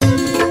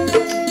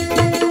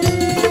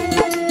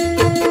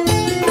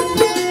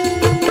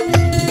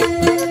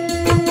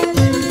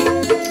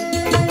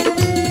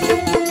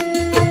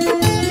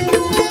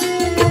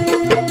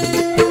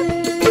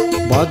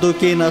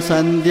ಬೆಳಕಿನ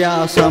ಸಂಧ್ಯಾ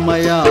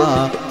ಸಮಯ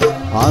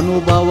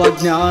ಅನುಭವ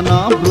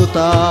ಜ್ಞಾನಾಮೃತ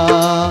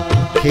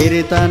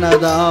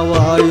ಹಿರಿತನದ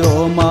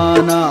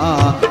ವಾಯೋಮಾನ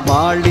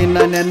ಬಾಳಿನ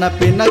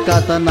ನೆನಪಿನ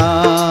ಕಥನ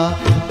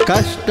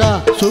ಕಷ್ಟ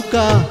ಸುಖ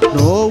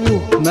ನೋವು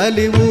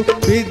ನಲಿವು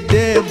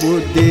ವಿದ್ಯೆ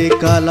ಬುದ್ಧಿ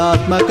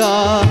ಕಲಾತ್ಮಕ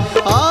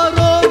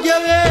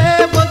ಆರೋಗ್ಯವೇ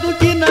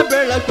ಬದುಕಿನ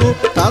ಬೆಳಕು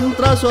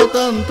ತಂತ್ರ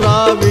ಸ್ವತಂತ್ರ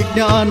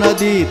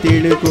ವಿಜ್ಞಾನದಿ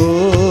ತಿಳುಕು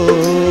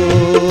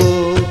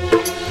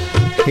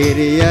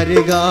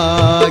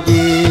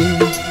ಹಿರಿಯರಿಗಾಗಿ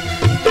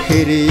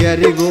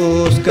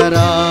ಹಿರಿಯರಿಗೋಸ್ಕರ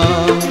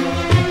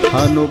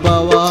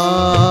ಅನುಭವ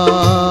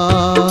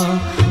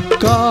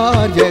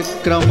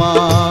ಕಾರ್ಯಕ್ರಮ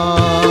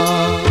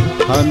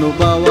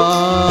ಅನುಭವ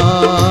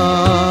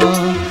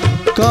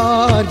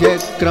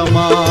ಕಾರ್ಯಕ್ರಮ.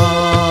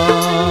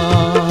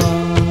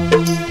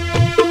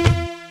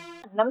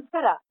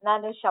 ನಮಸ್ಕಾರ,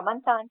 ನಾನು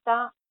ಶಮಂತ ಅಂತ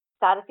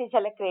ಸಾರಥಿ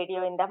ಝಲಕ್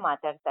ರೇಡಿಯೋಯಿಂದ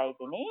ಮಾತಾಡ್ತಾ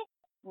ಇದ್ದೀನಿ.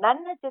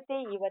 ನನ್ನ ಜೊತೆ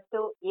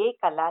ಇವತ್ತು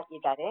ಕಲಾ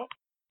ಇದ್ದಾರೆ.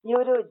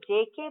 ಇವರು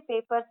ಜೆಕೆ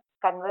ಪೇಪರ್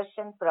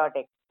ಕನ್ವರ್ಷನ್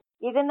ಪ್ರಾಡಕ್ಟ್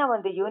ಇದನ್ನ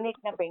ಒಂದು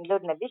ಯೂನಿಟ್ ನ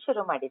ಬೆಂಗಳೂರಿನಲ್ಲಿ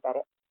ಶುರು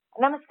ಮಾಡಿದ್ದಾರೆ.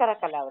 ನಮಸ್ಕಾರ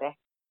ಕಲಾ ಅವರೇ.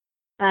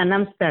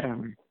 ನಮಸ್ಕಾರ.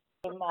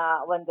 ನಿಮ್ಮ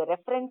ಒಂದು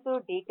ರೆಫರೆನ್ಸ್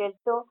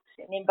ಡೀಟೇಲ್ಸ್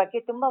ನಿಮ್ ಬಗ್ಗೆ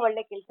ತುಂಬಾ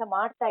ಒಳ್ಳೆ ಕೆಲಸ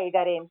ಮಾಡ್ತಾ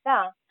ಇದ್ದಾರೆ ಅಂತ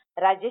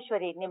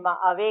ರಾಜೇಶ್ವರಿ, ನಿಮ್ಮ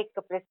ಅವೇಕ್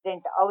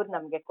ಪ್ರೆಸಿಡೆಂಟ್, ಅವ್ರು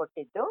ನಮ್ಗೆ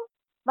ಕೊಟ್ಟಿದ್ದು.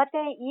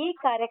 ಮತ್ತೆ ಈ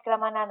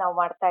ಕಾರ್ಯಕ್ರಮನ ನಾವು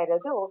ಮಾಡ್ತಾ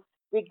ಇರೋದು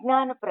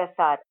ವಿಜ್ಞಾನ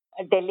ಪ್ರಸಾರ್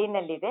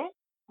ಡೆಲ್ಲಿನಲ್ಲಿದೆ.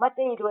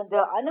 ಮತ್ತೆ ಇದು ಒಂದು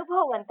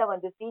ಅನುಭವ ಅಂತ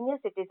ಒಂದು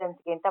ಸೀನಿಯರ್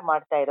ಸಿಟಿಸನ್ಸ್ಗೆ ಅಂತ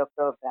ಮಾಡ್ತಾ ಇರೋ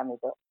ಪ್ರೋಗ್ರಾಮ್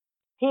ಇದು.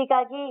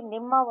 ಹೀಗಾಗಿ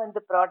ನಿಮ್ಮ ಒಂದು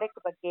ಪ್ರಾಡಕ್ಟ್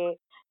ಬಗ್ಗೆ,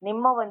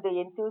 ನಿಮ್ಮ ಒಂದು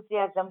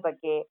ಎಂಥೂಸಿಯಾಸಮ್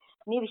ಬಗ್ಗೆ,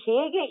 ನೀವು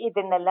ಹೇಗೆ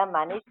ಇದನ್ನೆಲ್ಲ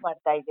ಮ್ಯಾನೇಜ್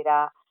ಮಾಡ್ತಾ ಇದ್ದೀರಾ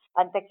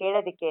ಅಂತ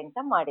ಕೇಳೋದಕ್ಕೆ ಅಂತ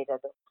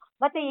ಮಾಡಿರೋದು.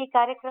 ಮತ್ತೆ ಈ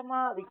ಕಾರ್ಯಕ್ರಮ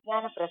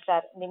ವಿಜ್ಞಾನ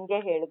ಪ್ರಸಾರ್, ನಿಮ್ಗೆ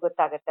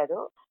ಗೊತ್ತಾಗತ್ತದು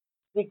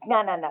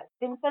ವಿಜ್ಞಾನನ,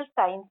 ಸಿಂಪಲ್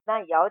ಸೈನ್ಸ್ ನ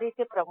ಯಾವ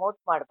ರೀತಿ ಪ್ರಮೋಟ್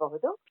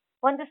ಮಾಡಬಹುದು,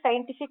 ಒಂದು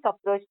ಸೈಂಟಿಫಿಕ್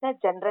ಅಪ್ರೋಚ್ ನ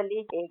ಜನರಲ್ಲಿ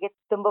ಹೇಗೆ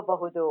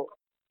ತುಂಬಬಹುದು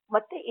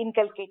ಮತ್ತೆ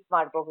ಇನ್ಕಲ್ಕೇಟ್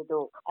ಮಾಡಬಹುದು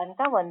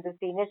ಅಂತ ಒಂದು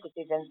ಸೀನಿಯರ್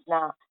ಸಿಟಿಸನ್ಸ್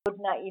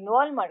ನ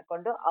ಇನ್ವಾಲ್ವ್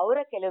ಮಾಡ್ಕೊಂಡು ಅವರ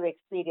ಕೆಲವು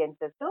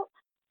ಎಕ್ಸ್ಪೀರಿಯನ್ಸಸ್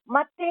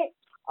ಮತ್ತೆ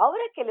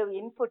ಅವರ ಕೆಲವು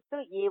ಇನ್ಪುಟ್ಸ್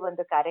ಈ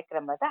ಒಂದು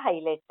ಕಾರ್ಯಕ್ರಮದ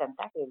ಹೈಲೈಟ್ಸ್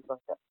ಅಂತ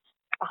ಹೇಳ್ಬೋದು.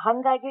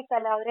 ಹಂಗಾಗಿ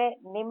ಕಲಾ ಅವರೇ,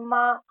 ನಿಮ್ಮ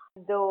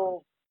ಒಂದು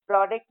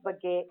ಪ್ರಾಡಕ್ಟ್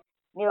ಬಗ್ಗೆ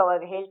ನೀವು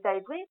ಅವಾಗ ಹೇಳ್ತಾ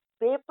ಇದ್ವಿ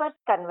ಪೇಪರ್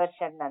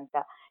ಕನ್ವರ್ಷನ್ ಅಂತ.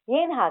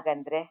 ಏನ್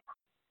ಹಾಗಂದ್ರೆ?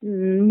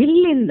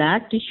 ಮಿಲ್ಲಿಂದ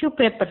ಟಿಶ್ಯೂ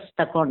ಪೇಪರ್ಸ್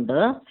ತಕೊಂಡು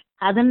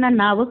ಅದನ್ನ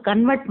ನಾವು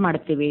ಕನ್ವರ್ಟ್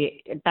ಮಾಡ್ತೀವಿ.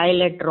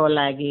 ಟಾಯ್ಲೆಟ್ ರೋಲ್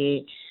ಆಗಿ,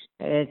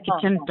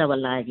 ಕಿಚನ್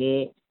ಟವಲ್ ಆಗಿ,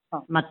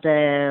 ಮತ್ತೆ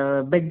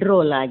ಬೆಡ್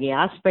ರೋಲ್ ಆಗಿ.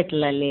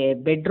 ಹಾಸ್ಪಿಟಲ್ ಅಲ್ಲಿ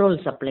ಬೆಡ್ ರೋಲ್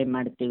ಸಪ್ಲೈ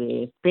ಮಾಡ್ತೀವಿ.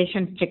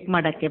 ಪೇಷಂಟ್ ಚೆಕ್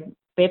ಮಾಡಕ್ಕೆ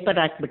ಪೇಪರ್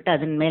ಹಾಕ್ಬಿಟ್ಟು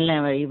ಅದನ್ನ ಮೇಲೆ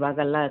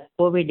ಇವಾಗೆಲ್ಲ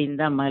ಕೋವಿಡ್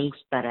ಇಂದ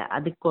ಮಲಗಿಸ್ತಾರೆ,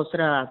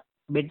 ಅದಕ್ಕೋಸ್ಕರ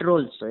ಬೆಡ್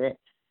ರೋಲ್ಸ್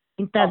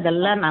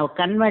ಇಂಥದ್ದೆಲ್ಲ ನಾವು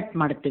ಕನ್ವರ್ಟ್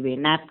ಮಾಡ್ತೀವಿ.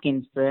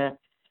 ನ್ಯಾಪ್ಕಿನ್ಸ್,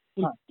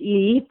 ಈ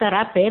ತರ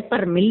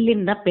ಪೇಪರ್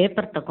ಮಿಲ್ಲಿಂದ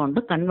ಪೇಪರ್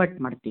ತಗೊಂಡು ಕನ್ವರ್ಟ್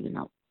ಮಾಡ್ತೀವಿ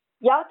ನಾವು.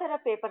 ಯಾವ ತರ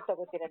ಪೇಪರ್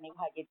ತಗೋತೀರಾ ನೀವು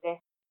ಹಾಗಿದ್ರೆ?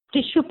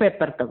 ಟಿಶ್ಯೂ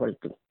ಪೇಪರ್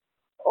ತಗೊಳ್ತೀವಿ.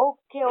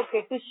 ಓಕೆ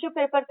ಓಕೆ, ಟಿಶ್ಯೂ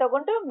ಪೇಪರ್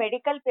ತಗೊಂಡು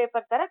ಮೆಡಿಕಲ್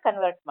ಪೇಪರ್ ತರ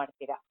ಕನ್ವರ್ಟ್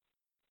ಮಾಡ್ತೀರಾ?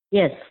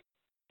 ಎಸ್,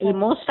 ಈ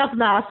ಮೋಸ್ಟ್ ಆಫ್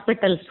ದ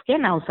ಹಾಸ್ಪಿಟಲ್ಸ್ಗೆ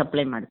ನಾವು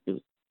ಸಪ್ಲೈ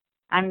ಮಾಡ್ತೀವಿ.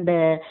 ಅಂಡ್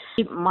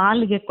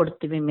ಮಾಲ್ಗೆ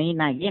ಕೊಡ್ತೀವಿ ಮೇಯ್ನ್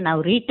ಆಗಿ. ನಾವು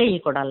ರಿಟೇಲ್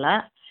ಕೊಡಲ್ಲ.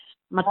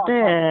 ಮತ್ತೆ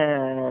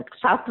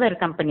ಸಾಫ್ಟ್ವೇರ್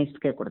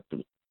ಕಂಪನೀಸ್ಗೆ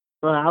ಕೊಡ್ತೀವಿ,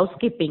 ಹೌಸ್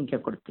ಕೀಪಿಂಗ್ಗೆ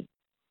ಕೊಡ್ತೀವಿ.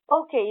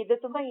 ಓಕೆ, ಇದು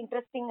ತುಂಬಾ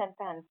ಇಂಟ್ರೆಸ್ಟಿಂಗ್ ಅಂತ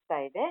ಅನಿಸ್ತಾ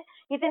ಇದೆ.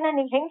 ಇದನ್ನ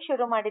ನೀವು ಹೆಂಗ್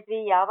ಶುರು ಮಾಡಿದ್ರಿ?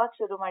 ಯಾವಾಗ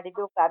ಶುರು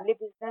ಮಾಡಿದ್ದು? ಫ್ಯಾಮಿಲಿ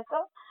ಬಿಸ್ನೆಸ್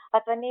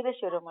ಅಥವಾ ನೀವೇ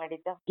ಶುರು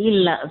ಮಾಡಿದ್ದ?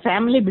 ಇಲ್ಲ,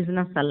 ಫ್ಯಾಮಿಲಿ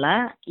ಬಿಸ್ನೆಸ್ ಅಲ್ಲ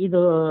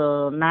ಇದು.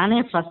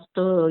 ನಾನೇ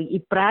ಫಸ್ಟ್ ಈ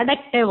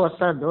ಪ್ರಾಡಕ್ಟೇ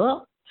ಹೊಸದು.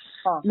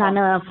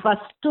 ನಾನು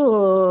ಫಸ್ಟ್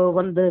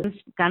ಒಂದು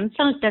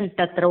ಕನ್ಸಲ್ಟೆಂಟ್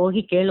ಹತ್ರ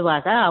ಹೋಗಿ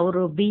ಕೇಳುವಾಗ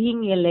ಅವರು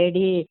ಬೀಯಿಂಗ್ ಎ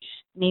ಲೇಡಿ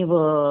ನೀವು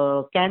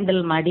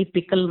ಕ್ಯಾಂಡಲ್ ಮಾಡಿ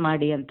ಪಿಕಲ್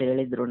ಮಾಡಿ ಅಂತ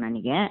ಹೇಳಿದ್ರು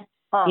ನನಗೆ.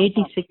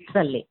 1986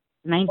 ಅಲ್ಲಿ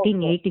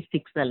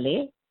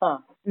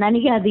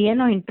ನನಗೆ ಅದು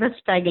ಏನೋ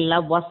ಇಂಟ್ರೆಸ್ಟ್ ಆಗಿಲ್ಲ.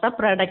 ಹೊಸ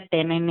ಪ್ರಾಡಕ್ಟ್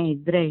ಏನೇನು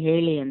ಇದ್ರೆ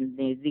ಹೇಳಿ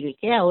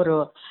ಅಂದಿದ್ದಕ್ಕೆ ಅವರು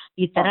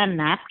ಈ ತರ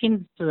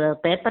ನ್ಯಾಪ್ಕಿನ್ಸ್,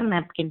 ಪೇಪರ್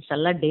ನ್ಯಾಪ್ಕಿನ್ಸ್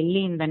ಎಲ್ಲ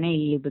ಡೆಲ್ಲಿಯಿಂದಾನೇ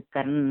ಇಲ್ಲಿ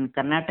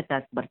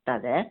ಕರ್ನಾಟಕಕ್ಕೆ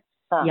ಬರ್ತದೆ,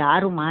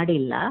 ಯಾರು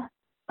ಮಾಡಿಲ್ಲ,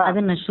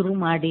 ಅದನ್ನ ಶುರು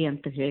ಮಾಡಿ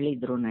ಅಂತ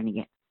ಹೇಳಿದ್ರು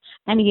ನನಗೆ.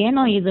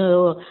 ನನಗೇನೋ ಇದು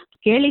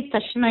ಕೇಳಿದ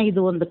ತಕ್ಷಣ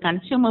ಇದು ಒಂದು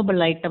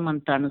ಕನ್ಸ್ಯೂಮಬಲ್ ಐಟಮ್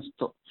ಅಂತ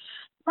ಅನಿಸ್ತು.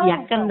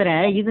 ಯಾಕಂದ್ರೆ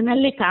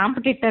ಇದರಲ್ಲಿ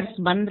ಕಾಂಪಿಟೇಟರ್ಸ್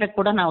ಬಂದ್ರೆ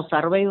ಕೂಡ ನಾವು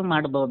ಸರ್ವೈವ್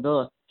ಮಾಡ್ಬೋದು.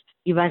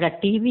 ಇವಾಗ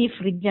ಟಿವಿ,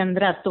 ಫ್ರಿಡ್ಜ್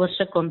ಅಂದ್ರೆ 10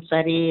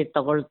 ವರ್ಷಕ್ಕೊಂದ್ಸರಿ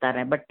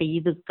ತಗೊಳ್ತಾರೆ, ಬಟ್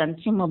ಇದು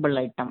ಕನ್ಸ್ಯೂಮಬಲ್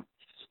ಐಟಮ್.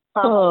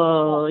 ಸೊ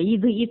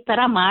ಇದು ಈ ತರ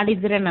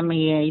ಮಾಡಿದ್ರೆ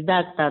ನಮಗೆ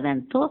ಇದಾಗ್ತದೆ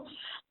ಅಂತ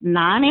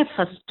ನಾನೇ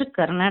ಫಸ್ಟ್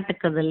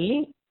ಕರ್ನಾಟಕದಲ್ಲಿ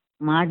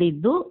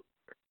ಮಾಡಿದ್ದು.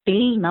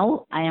 Till now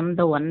I am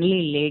the only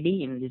lady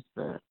in this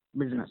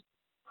business.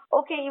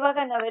 Okay, ಇವಾಗ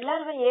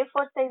ನಾವೆಲ್ಲರೂ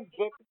A4 ಸೈಜ್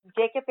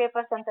ಜೆಕೆ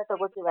ಪೇಪರ್ಸ್ ಅಂತ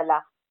ತಗೋತೀವಲ್ಲ,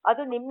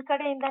 ಅದು ನಿಮ್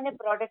ಕಡೆಯಿಂದಾನೇ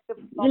ಪ್ರಾಡಕ್ಟ್?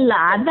 ಇಲ್ಲ,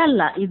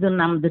 ಅದಲ್ಲ, ಇದು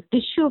ನಮ್ದು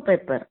tissue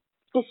paper.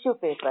 Tissue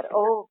paper,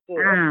 okay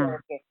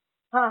okay.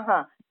 ಹಾ ಹಾ,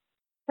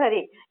 ಸರಿ.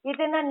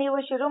 ಇದನ್ನ ನೀವು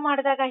ಶುರು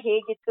ಮಾಡಿದಾಗ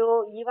ಹೇಗಿತ್ತು,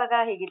 ಇವಾಗ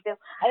ಹೇಗಿತ್ತು?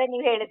 ಅದೇ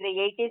ನೀವು ಹೇಳಿದ್ರಿ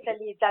 80s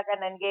ಅಲ್ಲಿ ಇದ್ದಾಗ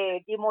ನನ್ಗೆ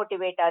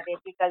ಡಿಮೋಟಿವೇಟ್ ಆದೆ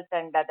ಪಿಕಲ್ಸ್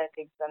ಅಂಡ್ ಅದರ್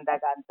ಥಿಂಗ್ಸ್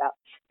ಅಂದಾಗ ಅಂತ.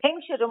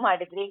 ಹೆಂಗ್ ಶುರು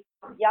ಮಾಡಿದ್ರಿ?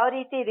 ಯಾವ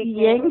ರೀತಿ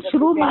ಹೆಂಗ್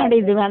ಶುರು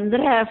ಮಾಡಿದ್ವಿ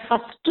ಅಂದ್ರೆ,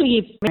 ಫಸ್ಟ್ ಈ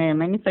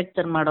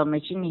ಮ್ಯಾನುಫ್ಯಾಕ್ಚರ್ ಮಾಡೋ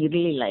ಮೆಷಿನ್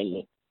ಇರ್ಲಿಲ್ಲ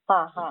ಇಲ್ಲಿ.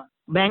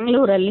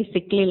 ಬೆಂಗಳೂರಲ್ಲಿ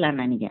ಸಿಕ್ಲಿಲ್ಲ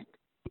ನನಗೆ,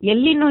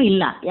 ಎಲ್ಲಿನೂ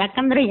ಇಲ್ಲ.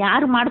 ಯಾಕಂದ್ರೆ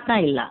ಯಾರು ಮಾಡ್ತಾ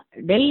ಇಲ್ಲ.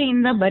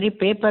 ಡೆಲ್ಲಿಯಿಂದ ಬರೀ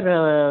ಪೇಪರ್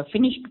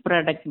ಫಿನಿಶ್ಡ್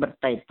ಪ್ರಾಡಕ್ಟ್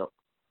ಬರ್ತಾ ಇತ್ತು.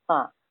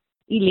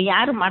 ಇಲ್ಲಿ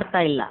ಯಾರು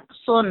ಮಾಡ್ತಾ ಇಲ್ಲ.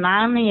 ಸೊ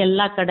ನಾನು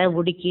ಎಲ್ಲ ಕಡೆ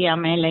ಹುಡುಕಿ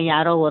ಆಮೇಲೆ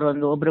ಯಾರೋ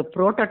ಒಬ್ರು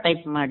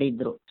ಪ್ರೋಟೋಟೈಪ್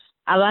ಮಾಡಿದ್ರು.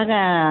 ಅವಾಗ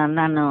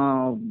ನಾನು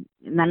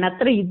ನನ್ನ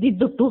ಹತ್ರ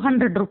ಇದ್ದಿದ್ದು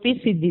 200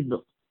 ರೂಪೀಸ್ ಇದ್ದಿದ್ದು.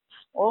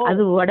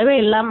 ಅದು ಒಡವೆ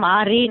ಎಲ್ಲ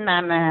ಮಾರಿ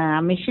ನಾನು ಆ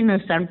ಮಿಷಿನ್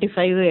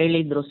 75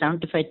 ಹೇಳಿದ್ರು,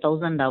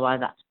 75,000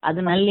 ಅವಾಗ.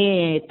 ಅದನ್ನಲ್ಲಿ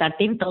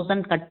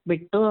 13,000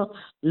 ಕಟ್ಬಿಟ್ಟು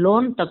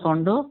ಲೋನ್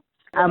ತಗೊಂಡು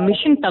ಆ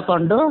ಮಿಷಿನ್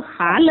ತಗೊಂಡು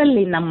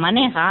ಹಾಲಲ್ಲಿ, ನಮ್ಮ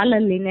ಮನೆ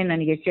ಹಾಲಲ್ಲಿನೇ,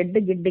 ನನಗೆ ಶೆಡ್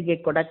ಗಿಡ್ಡಿಗೆ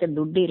ಕೊಡೋಕ್ಕೆ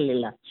ದುಡ್ಡು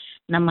ಇರಲಿಲ್ಲ,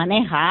 ನಮ್ಮ ಮನೆ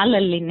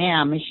ಹಾಲಲ್ಲಿನೇ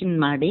ಆ ಮಿಷಿನ್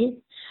ಮಾಡಿ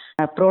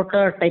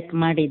ಪ್ರೋಟೋಟೈಪ್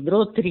ಮಾಡಿದ್ರು.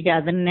 ತಿರುಗಿ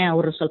ಅದನ್ನೇ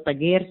ಅವರು ಸ್ವಲ್ಪ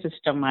ಗೇರ್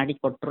ಸಿಸ್ಟಮ್ ಮಾಡಿ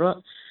ಕೊಟ್ಟರು.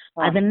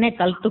 ಅದನ್ನೇ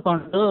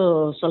ಕಲ್ತುಕೊಂಡು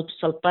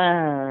ಸ್ವಲ್ಪ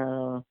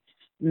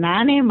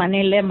ನಾನೇ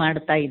ಮನೆಯಲ್ಲೇ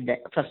ಮಾಡ್ತಾ ಇದ್ದೆ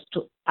ಫಸ್ಟು.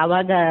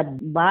 ಆವಾಗ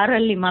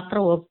ಬಾರಲ್ಲಿ ಮಾತ್ರ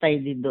ಹೋಗ್ತಾ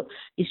ಇದ್ದಿದ್ದು,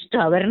 ಇಷ್ಟು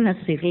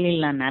ಅವೇರ್ನೆಸ್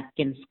ಇರಲಿಲ್ಲ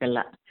ನ್ಯಾಪ್ಕಿನ್ಸ್ಗೆಲ್ಲ,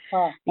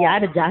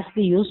 ಯಾರು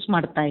ಜಾಸ್ತಿ ಯೂಸ್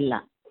ಮಾಡ್ತಾ ಇಲ್ಲ,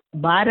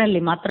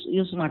 ಬಾರಲ್ಲಿ ಮಾತ್ರ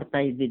ಯೂಸ್ ಮಾಡ್ತಾ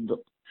ಇದ್ದಿದ್ದು.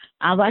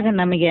 ಆವಾಗ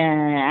ನಮಗೆ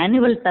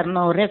ಆನ್ಯುವಲ್ ಟರ್ನ್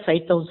ಓವರೇ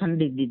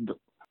 5,000 ಇದ್ದಿದ್ದು.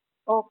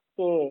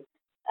 ಓಕೆ.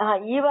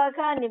 ಇವಾಗ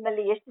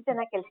ನಿಮ್ಮಲ್ಲಿ ಎಷ್ಟು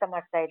ಜನ ಕೆಲಸ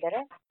ಮಾಡ್ತಾ ಇದ್ದಾರೆ?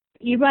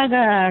 ಇವಾಗ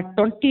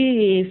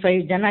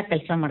 25 ಜನ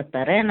ಕೆಲಸ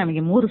ಮಾಡ್ತಾರೆ.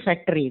 ನಮಗೆ 3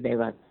 ಫ್ಯಾಕ್ಟರಿ ಇದೆ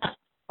ಇವಾಗ.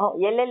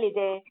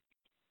 ಎಲ್ಲೆಲ್ಲಿದೆ?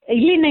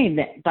 ಇಲ್ಲಿನೇ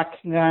ಇದೆ,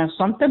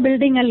 ಸ್ವಂತ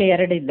ಬಿಲ್ಡಿಂಗ್ ಅಲ್ಲಿ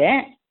 2 ಇದೆ,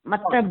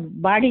 ಮತ್ತೆ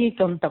ಬಾಡಿಗೆ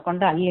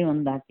ತಗೊಂಡು ಅಲ್ಲಿ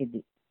ಒಂದು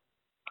ಹಾಕಿದ್ವಿ.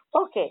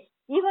 ಓಕೆ.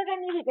 ಇವಾಗ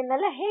ನೀವು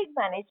ಇದನ್ನೆಲ್ಲ ಹೇಗ್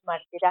ಮ್ಯಾನೇಜ್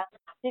ಮಾಡ್ತೀರಾ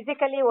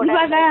ಫಿಸಿಕಲಿ?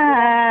 ಇವಾಗ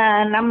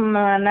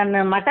ನನ್ನ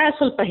ಮಗ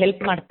ಸ್ವಲ್ಪ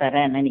ಹೆಲ್ಪ್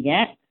ಮಾಡ್ತಾರೆ ನನಗೆ.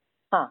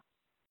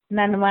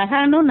 ನನ್ನ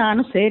ಮಗನೂ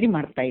ನಾನು ಸೇರಿ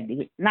ಮಾಡ್ತಾ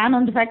ಇದ್ದೀವಿ.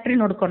 ನಾನೊಂದು ಫ್ಯಾಕ್ಟ್ರಿ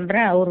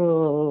ನೋಡ್ಕೊಂಡ್ರೆ ಅವರು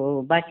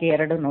ಬಾಕಿ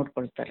 2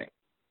 ನೋಡ್ಕೊಳ್ತಾರೆ.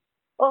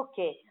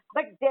 ಓಕೆ.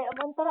 ಬಟ್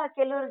ಒಂಥರ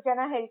ಕೆಲವರು ಜನ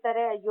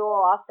ಹೇಳ್ತಾರೆ, ಅಯ್ಯೋ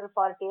ಆಫ್ಟರ್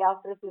 40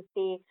 ಆಫ್ಟರ್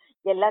 50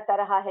 ಎಲ್ಲ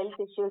ತರಹ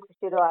ಹೆಲ್ತ್ ಇಶ್ಯೂಸ್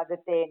ಶುರು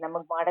ಆಗುತ್ತೆ,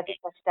 ನಮಗ್ ಮಾಡೋದಕ್ಕೆ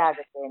ಕಷ್ಟ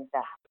ಆಗುತ್ತೆ ಅಂತ.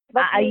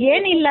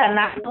 ಏನಿಲ್ಲ,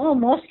 ನಾನು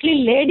ಮೋಸ್ಟ್ಲಿ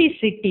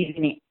ಲೇಡೀಸ್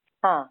ಇಟ್ಟಿದ್ದೀನಿ.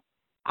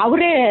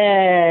 ಅವರೇ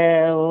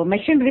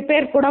ಮೆಷಿನ್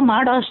ರಿಪೇರ್ ಕೂಡ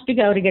ಮಾಡೋ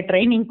ಅಷ್ಟಿಗೆ ಅವರಿಗೆ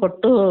ಟ್ರೈನಿಂಗ್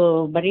ಕೊಟ್ಟು,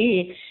 ಬರೀ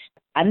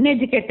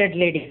ಅನ್ಎಜುಕೇಟೆಡ್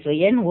ಲೇಡೀಸ್,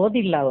 ಏನು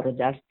ಓದಿಲ್ಲ ಅವರು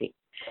ಜಾಸ್ತಿ,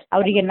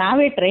 ಅವರಿಗೆ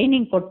ನಾವೇ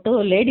ಟ್ರೈನಿಂಗ್ ಕೊಟ್ಟು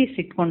ಲೇಡೀಸ್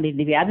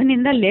ಇಟ್ಕೊಂಡಿದ್ದೀವಿ.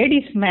 ಅದರಿಂದ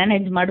ಲೇಡೀಸ್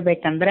ಮ್ಯಾನೇಜ್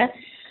ಮಾಡಬೇಕಂದ್ರೆ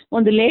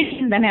ಒಂದು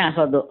ಲೇಡಿಯಿಂದನೇ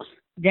ಆಗೋದು,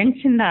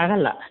 ಜೆಂಟ್ಸಿಂದ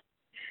ಆಗಲ್ಲ.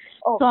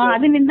 ಸೊ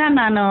ಅದರಿಂದ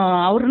ನಾನು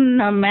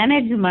ಅವ್ರನ್ನ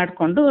ಮ್ಯಾನೇಜ್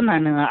ಮಾಡಿಕೊಂಡು,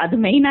 ಅದು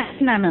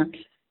ಮೇಯ್ನಾಗಿ ನಾನು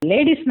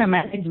ಲೇಡೀಸ್ನ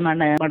ಮ್ಯಾನೇಜ್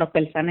ಮಾಡೋ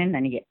ಕೆಲಸನೇ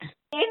ನನಗೆ.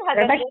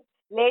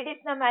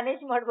 ಲೇಡೀಸ್ ನ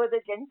ಮ್ಯಾನೇಜ್ ಮಾಡ್ಬೋದು,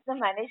 ಜೆಂಟ್ಸ್ ನ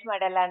ಮ್ಯಾನೇಜ್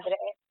ಮಾಡಲ್ಲ ಅಂದ್ರೆ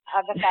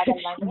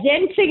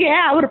ಜೆಂಟ್ಸಿಗೆ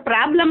ಅವ್ರ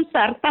ಪ್ರಾಬ್ಲಮ್ಸ್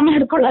ಅರ್ಥ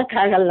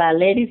ಮಾಡ್ಕೊಳಕ್ಕಾಗಲ್ಲ.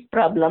 ಲೇಡೀಸ್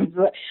ಪ್ರಾಬ್ಲಮ್ಸ್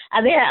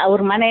ಅದೇ,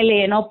 ಅವ್ರ ಮನೇಲಿ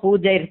ಏನೋ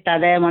ಪೂಜೆ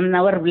ಇರ್ತದೆ, 1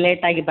 hour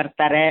ಲೇಟ್ ಆಗಿ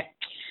ಬರ್ತಾರೆ,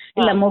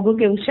 ಇಲ್ಲ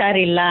ಮಗುಗೆ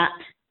ಹುಷಾರಿಲ್ಲ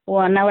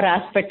 1 hour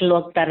ಹಾಸ್ಪಿಟಲ್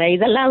ಹೋಗ್ತಾರೆ,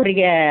 ಇದೆಲ್ಲ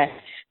ಅವರಿಗೆ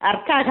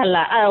ಅರ್ಥ ಆಗಲ್ಲ.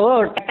 ಓ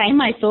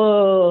ಟೈಮ್ ಆಯ್ತು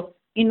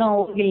ಇನ್ನೂ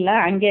ಹೋಗಿಲ್ಲ,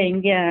 ಹಂಗೆ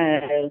ಹಿಂಗೆ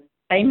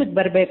ಟೈಮಿಗೆ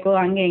ಬರಬೇಕು,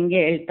 ಹಂಗೆ ಹಿಂಗೆ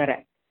ಹೇಳ್ತಾರೆ.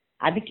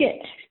 ಅದಕ್ಕೆ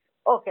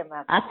ಓಕೆ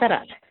ಮ್ಯಾಮ್, ಆ ಥರ.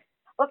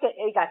 ಓಕೆ.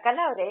 ಈಗ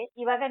ಕಲಾ ಅವರೇ,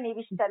 ಇವಾಗ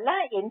ನೀವಿಷ್ಟೆಲ್ಲ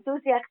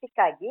ಎಂತೂಸಿಯಾಸ್ಟಿಕ್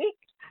ಆಗಿ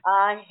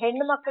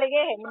ಹೆಣ್ಣು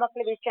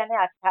ಮಕ್ಕಳ ವಿಷಯನೇ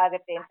ಅರ್ಥ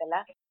ಆಗತ್ತೆ ಅಂತೆಲ್ಲ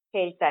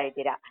ಹೇಳ್ತಾ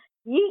ಇದ್ದೀರಾ.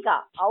 ಈಗ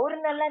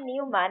ಅವ್ರನ್ನೆಲ್ಲ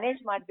ನೀವು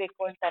ಮ್ಯಾನೇಜ್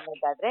ಮಾಡ್ಬೇಕು ಅಂತ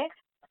ಅನ್ನೋದಾದ್ರೆ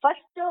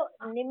ಫಸ್ಟ್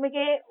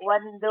ನಿಮಗೆ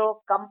ಒಂದು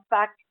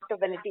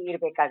ಕಂಪ್ಯಾಕ್ಟಬಿಲಿಟಿ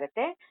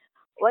ಇರ್ಬೇಕಾಗತ್ತೆ,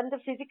 ಒಂದು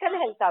ಫಿಸಿಕಲ್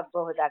ಹೆಲ್ತ್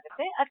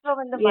ಆಗಬಹುದಾಗತ್ತೆ, ಅಥವಾ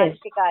ಒಂದು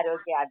ಮಾನಸಿಕ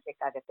ಆರೋಗ್ಯ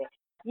ಆಗ್ಬೇಕಾಗತ್ತೆ.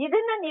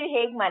 ಇದನ್ನ ನೀವು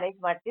ಹೇಗ್ ಮ್ಯಾನೇಜ್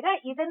ಮಾಡ್ತೀರಾ?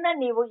 ಇದನ್ನ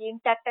ನೀವು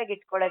ಇಂಟ್ಯಾಕ್ಟ್ ಆಗಿ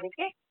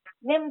ಇಟ್ಕೊಳ್ಳೋದಕ್ಕೆ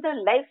ನಿಮ್ದು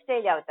ಲೈಫ್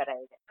ಸ್ಟೈಲ್ ಯಾವ ತರ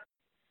ಇದೆ?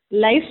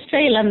 ಲೈಫ್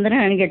ಸ್ಟೈಲ್ ಅಂದರೆ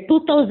ನನಗೆ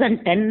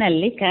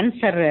 2010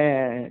 ಕ್ಯಾನ್ಸರ್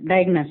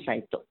ಡಯಾಗ್ನೋಸ್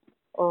ಆಯಿತು.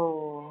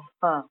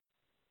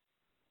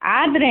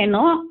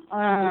 ಆದ್ರೇನು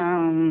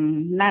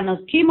ನಾನು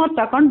ಕೀಮೋ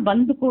ತಗೊಂಡು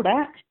ಬಂದು ಕೂಡ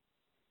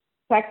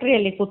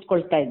ಫ್ಯಾಕ್ಟ್ರಿಯಲ್ಲಿ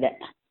ಕೂತ್ಕೊಳ್ತಾ ಇದ್ದೆ.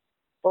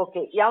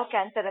 ಓಕೆ. ಯಾವ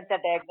ಕ್ಯಾನ್ಸರ್ ಅಂತ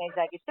ಡಯಾಗ್ನೈಸ್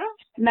ಆಗಿತ್ತು?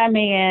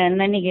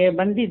 ನನಗೆ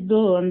ಬಂದಿದ್ದು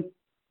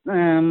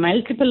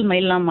ಮಲ್ಟಿಪಲ್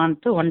ಮೈಲೋಮಾ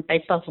ಅಂತ, 1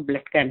 type of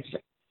blood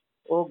cancer.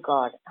 Oh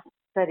god.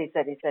 ಸರಿ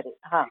ಸರಿ ಸರಿ.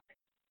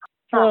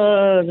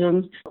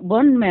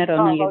 ಬೋನ್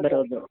ಮ್ಯಾರೋನಲ್ಲಿ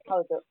ಬರೋದು.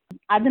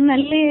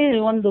 ಅದನ್ನಲ್ಲಿ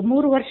ಒಂದು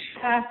 3 ವರ್ಷ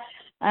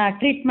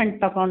ಟ್ರೀಟ್ಮೆಂಟ್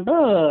ತಗೊಂಡು,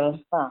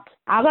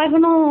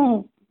 ಆವಾಗನು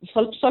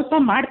ಸ್ವಲ್ಪ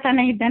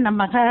ಮಾಡ್ತಾನೆ ಇದ್ದೆ. ನಮ್ಮ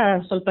ಮಗ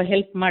ಸ್ವಲ್ಪ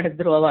ಹೆಲ್ಪ್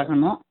ಮಾಡಿದ್ರು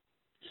ಅವಾಗನು.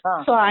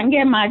 ಸೊ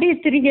ಹಂಗೆ ಮಾಡಿ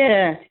ತಿರುಗಿ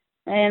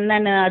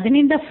ನಾನು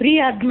ಅದರಿಂದ ಫ್ರೀ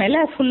ಆದ್ಮೇಲೆ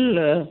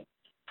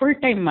ಫುಲ್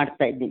ಟೈಮ್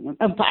ಮಾಡ್ತಾ ಇದ್ದೀನಿ,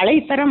 ಹಳೆ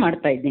ಥರ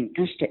ಮಾಡ್ತಾ ಇದ್ದೀನಿ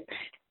ಅಷ್ಟೇ.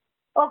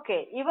 ಓಕೆ.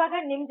 ಇವಾಗ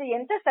ನಿಮ್ದು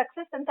ಎಂತ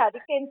ಸಕ್ಸಸ್ ಅಂತ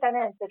ಅದಕ್ಕೆ ಅಂತಾನೆ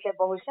ಅನ್ಸುತ್ತೆ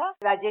ಬಹುಶಃ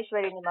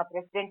ರಾಜೇಶ್ವರಿ ನಿಮ್ಮ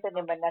ಪ್ರೆಸಿಡೆಂಟ್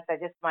ನಿಮ್ಮನ್ನ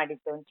ಸಜೆಸ್ಟ್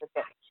ಮಾಡಿದ್ದು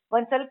ಅನ್ಸುತ್ತೆ.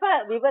 ಒಂದ್ ಸ್ವಲ್ಪ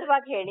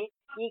ವಿವರವಾಗಿ ಹೇಳಿ.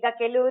 ಈಗ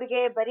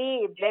ಕೆಲವ್ರಿಗೆ ಬರೀ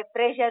ಬ್ಲಡ್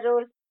ಪ್ರೆಷರು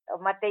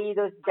ಮತ್ತೆ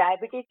ಇದು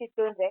ಡಯಾಬಿಟಿಸ್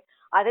ಇತ್ತು ಅಂದ್ರೆ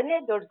ಅದನ್ನೇ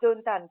ದೊಡ್ಡದು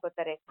ಅಂತ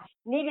ಅನ್ಕೋತಾರೆ.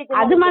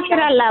 ಅದು ಮಾತ್ರ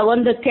ಅಲ್ಲ,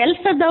 ಒಂದು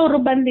ಕೆಲಸದವ್ರು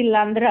ಬಂದಿಲ್ಲ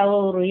ಅಂದ್ರೆ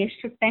ಅವರು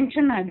ಎಷ್ಟು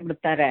ಟೆನ್ಷನ್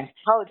ಆಗಿಬಿಡ್ತಾರೆ.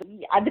 ಹೌದು,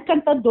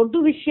 ಅದಕ್ಕಂತ ದೊಡ್ಡ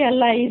ವಿಷಯ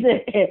ಅಲ್ಲ ಇದು.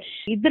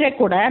 ಇದ್ರೆ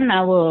ಕೂಡ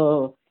ನಾವು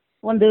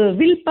ಒಂದು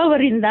ವಿಲ್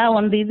ಪವರ್ ಇಂದ,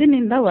 ಒಂದು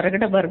ಇದರಿಂದ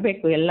ಹೊರಗಡೆ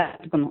ಬರಬೇಕು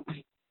ಎಲ್ಲದಕ್ಕೂ.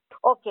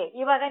 ಓಕೆ.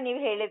 ಇವಾಗ ನೀವು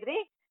ಹೇಳಿದ್ರಿ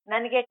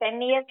ನನಗೆ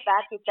 10 years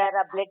ಬ್ಯಾಕ್ ಈ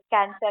ತರ ಬ್ಲಡ್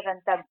ಕ್ಯಾನ್ಸರ್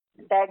ಅಂತ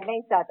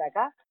ಡಯಾಗ್ನೈಸ್ ಆದಾಗ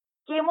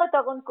ಕೀಮೋ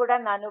ತಗೊಂಡ್ ಕೂಡ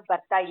ನಾನು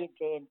ಬರ್ತಾ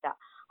ಇದ್ದೆ ಅಂತ.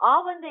 ಆ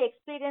ಒಂದು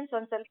ಎಕ್ಸ್ಪೀರಿಯನ್ಸ್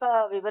ಒಂದ್ ಸ್ವಲ್ಪ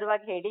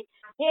ವಿವರವಾಗಿ ಹೇಳಿ.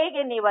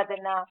 ಹೇಗೆ ನೀವು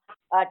ಅದನ್ನ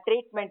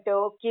ಟ್ರೀಟ್ಮೆಂಟ್,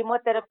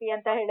 ಕೀಮೋಥೆರಪಿ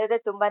ಅಂತ ಹೇಳಿದ್ರೆ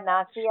ತುಂಬಾ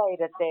ನಾಸಿಯಾ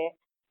ಇರುತ್ತೆ,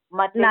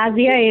 ಮತ್ತೆ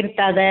ನಾಸಿಯಾ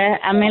ಇರ್ತದೆ,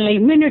 ಆಮೇಲೆ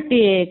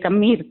ಇಮ್ಯುನಿಟಿ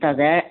ಕಮ್ಮಿ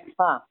ಇರ್ತದೆ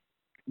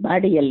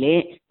ಬಾಡಿಯಲ್ಲಿ.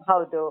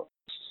 ಹೌದು.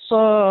 ಸೊ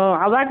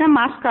ಅವಾಗ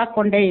ಮಾಸ್ಕ್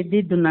ಹಾಕ್ಕೊಂಡೇ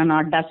ಇದ್ದಿದ್ದು ನಾನು.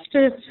 ಆ ಡಸ್ಟ್,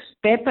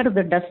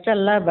 ಪೇಪರ್ದು ಡಸ್ಟ್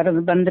ಎಲ್ಲ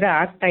ಬಂದರೆ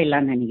ಆಗ್ತಾ ಇಲ್ಲ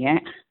ನನಗೆ.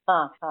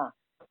 ಹಾಂ ಹಾಂ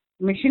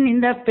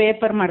ಮಿಷಿನಿಂದ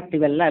ಪೇಪರ್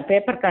ಮಾಡ್ತೀವಲ್ಲ,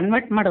 ಪೇಪರ್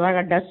ಕನ್ವರ್ಟ್ ಮಾಡುವಾಗ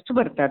ಡಸ್ಟ್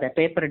ಬರ್ತದೆ,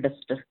 ಪೇಪರ್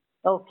ಡಸ್ಟ್.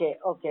 ಓಕೆ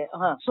ಓಕೆ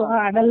ಹಾಂ ಸೊ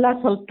ಅದೆಲ್ಲ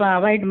ಸ್ವಲ್ಪ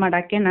ಅವಾಯ್ಡ್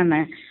ಮಾಡೋಕ್ಕೆ ನಾನು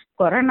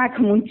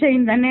ಕೊರೋನಾಕ್ಕೆ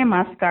ಮುಂಚೆಯಿಂದನೇ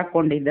ಮಾಸ್ಕ್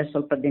ಹಾಕ್ಕೊಂಡಿದ್ದೆ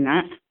ಸ್ವಲ್ಪ ದಿನ.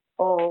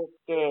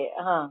 ಓಕೆ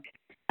ಹಾಂ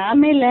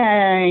ಆಮೇಲೆ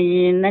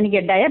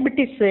ನನಗೆ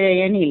ಡಯಾಬಿಟಿಸ್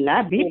ಏನಿಲ್ಲ,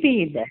 ಬಿ ಪಿ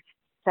ಇದೆ.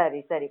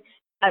 ಸರಿ ಸರಿ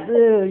ಅದು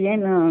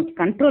ಏನು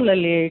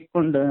ಕಂಟ್ರೋಲಲ್ಲಿ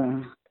ಇಟ್ಕೊಂಡು,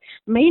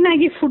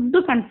 ಮೇಯ್ನಾಗಿ ಫುಡ್ಡು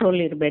ಕಂಟ್ರೋಲ್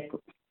ಇರಬೇಕು.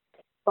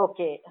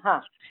 ಓಕೆ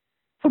ಹಾಂ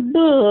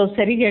ಫುಡ್ಡು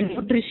ಸರಿಗೆ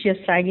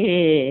ನ್ಯೂಟ್ರಿಷಿಯಸ್ ಆಗಿ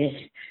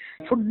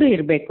ಫುಡ್ಡು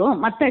ಇರಬೇಕು.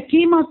 ಮತ್ತು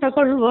ಕೀಮೋ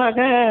ತಗೊಳ್ಳುವಾಗ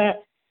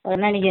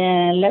ನನಗೆ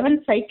 11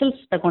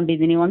 ಸೈಕಲ್ಸ್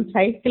ತಗೊಂಡಿದ್ದೀನಿ. ಒಂದು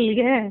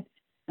ಸೈಕಲ್ಗೆ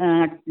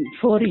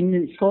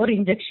 4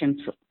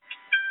 ಇಂಜೆಕ್ಷನ್ಸು.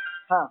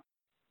 ಹಾಂ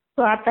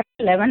ಸೊ ಆ ಥರ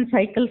 11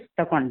 ಸೈಕಲ್ಸ್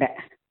ತಗೊಂಡೆ.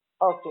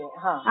 ಓಕೆ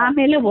ಹಾಂ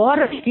ಆಮೇಲೆ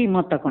ಓರಲ್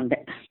ಕೀಮೋ ತಗೊಂಡೆ.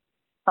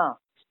 ಹಾಂ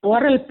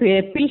ಓರಲ್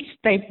ಪಿಲ್ಸ್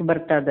ಟೈಪ್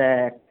ಬರ್ತದೆ,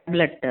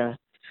 ಟ್ಯಾಬ್ಲೆಟ್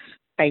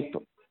ಟೈಪು,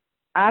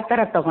 ಆ ಥರ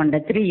ತಗೊಂಡೆ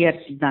 3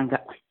 ಇಯರ್ಸ್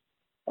ಇದ್ದಂಗೆ.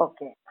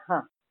 ಓಕೆ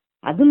ಹಾಂ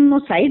ಅದನ್ನು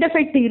ಸೈಡ್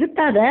ಎಫೆಕ್ಟ್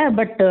ಇರ್ತದೆ,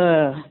 ಬಟ್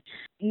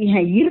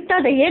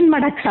ಇರ್ತದೆ, ಏನು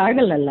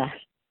ಮಾಡೋಕ್ಕಾಗಲ್ಲಲ್ಲ.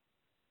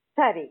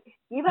 ಸರಿ,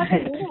 ಇವಾಗ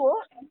ನೀವು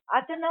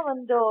ಅದನ್ನ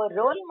ಒಂದು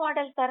ರೋಲ್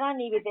ಮಾಡೆಲ್ ತರ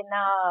ನೀವು ಇದನ್ನ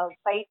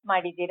ಫೈಟ್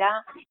ಮಾಡಿದ್ದೀರಾ,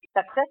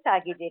 ಸಕ್ಸಸ್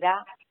ಆಗಿದ್ದೀರಾ,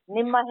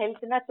 ನಿಮ್ಮ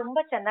ಹೆಲ್ತ್ ನ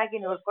ತುಂಬಾ ಚೆನ್ನಾಗಿ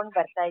ನೋಡ್ಕೊಂಡು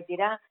ಬರ್ತಾ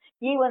ಇದ್ದೀರಾ.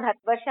 ಈ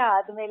 10 ವರ್ಷ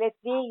ಆದ್ಮೇಲೆ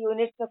 3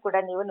 ಯೂನಿಟ್ಸ್ ಕೂಡ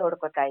ನೀವು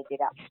ನೋಡ್ಕೊತಾ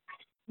ಇದ್ದೀರಾ.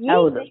 ಈ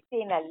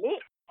ದೃಷ್ಟಿನಲ್ಲಿ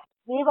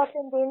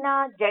ಇವತ್ತಿನ ದಿನ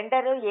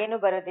ಜೆಂಡರ್ ಏನು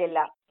ಬರೋದಿಲ್ಲ,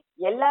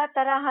 ಎಲ್ಲಾ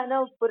ತರಹನು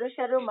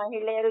ಪುರುಷರು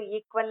ಮಹಿಳೆಯರು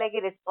ಈಕ್ವಲ್ ಆಗಿ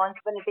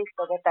ರೆಸ್ಪಾನ್ಸಿಬಿಲಿಟೀಸ್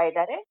ತಗೋತಾ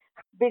ಇದ್ದಾರೆ,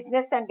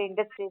 ಬಿಸ್ನೆಸ್ ಅಂಡ್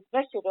ಇಂಡಸ್ಟ್ರೀಸ್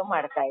ನ ಶುರು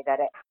ಮಾಡ್ತಾ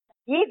ಇದ್ದಾರೆ.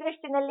 ಈ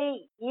ದೃಷ್ಟಿನಲ್ಲಿ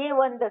ಈ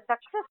ಒಂದು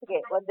ಸಕ್ಸಸ್ಗೆ,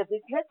 ಒಂದು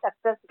ಬಿಸ್ನೆಸ್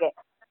ಸಕ್ಸಸ್ಗೆ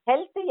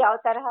ಹೆಲ್ತ್ ಯಾವ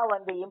ತರಹ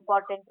ಒಂದು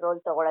ಇಂಪಾರ್ಟೆಂಟ್ ರೋಲ್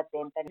ತಗೊಳತ್ತೆ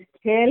ಅಂತ?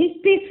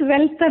 ಹೆಲ್ತ್ ಇಸ್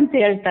ವೆಲ್ತ್ ಅಂತ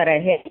ಹೇಳ್ತಾರೆ.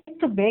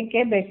 ಹೆಲ್ತ್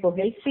ಬೇಕೇ ಬೇಕು,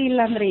 ಹೆಲ್ತ್ ಇಲ್ಲ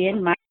ಅಂದ್ರೆ ಏನ್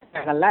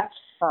ಮಾಡೋಕ್ಕಾಗಲ್ಲ.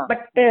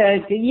 ಬಟ್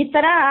ಈ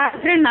ತರ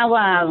ಆದ್ರೆ ನಾವು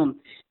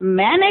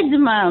ಮ್ಯಾನೇಜ್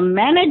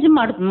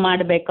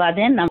ಮಾಡಬೇಕು.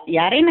 ಅದೇನು ನಾವು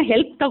ಯಾರೇನ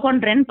ಹೆಲ್ಪ್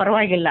ತಗೊಂಡ್ರೇನು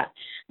ಪರವಾಗಿಲ್ಲ,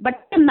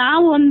 ಬಟ್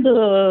ನಾವು ಒಂದು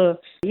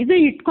ಇದು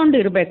ಇಟ್ಕೊಂಡು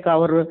ಇರಬೇಕು,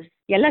 ಅವರು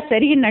ಎಲ್ಲ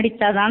ಸರಿ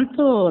ನಡೀತದ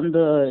ಅಂತೂ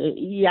ಒಂದು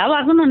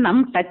ಯಾವಾಗೂ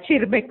ನಮ್ಮ ಟಚ್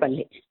ಇರಬೇಕು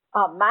ಅಲ್ಲಿ.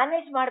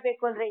 ಮ್ಯಾನೇಜ್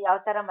ಮಾಡಬೇಕು ಅಂದ್ರೆ ಯಾವ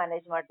ತರ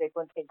ಮ್ಯಾನೇಜ್ ಮಾಡಬೇಕು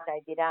ಅಂತ ಹೇಳ್ತಾ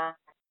ಇದ್ದೀರಾ?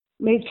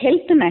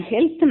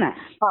 ಹೆಲ್ತ್ನ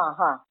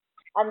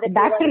ಅಂದ್ರೆ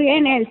ಡಾಕ್ಟರ್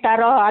ಏನು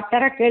ಹೇಳ್ತಾರೋ ಆ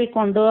ಥರ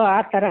ಕೇಳ್ಕೊಂಡು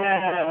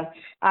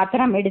ಆ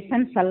ಥರ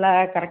ಮೆಡಿಸಿನ್ಸ್ ಎಲ್ಲ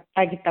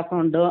ಕರೆಕ್ಟಾಗಿ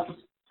ತಗೊಂಡು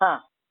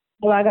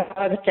ಅವಾಗ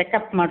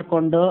ಚೆಕಪ್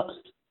ಮಾಡಿಕೊಂಡು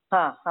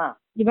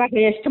ಇವಾಗ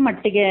ಎಷ್ಟು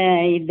ಮಟ್ಟಿಗೆ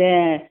ಇದೆ,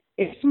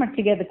 ಎಷ್ಟು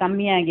ಮಟ್ಟಿಗೆ ಅದು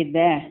ಕಮ್ಮಿ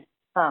ಆಗಿದೆ,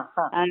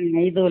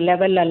 ಇದು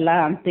ಲೆವೆಲ್ ಅಲ್ಲ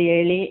ಅಂತ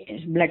ಹೇಳಿ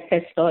ಬ್ಲಡ್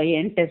ಟೆಸ್ಟ್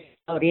ಏನು ಟೆಸ್ಟ್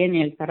ಅವ್ರು ಏನು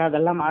ಹೇಳ್ತಾರೋ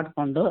ಅದೆಲ್ಲ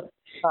ಮಾಡಿಕೊಂಡು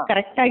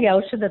ಕರೆಕ್ಟಾಗಿ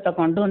ಔಷಧ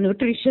ತಗೊಂಡು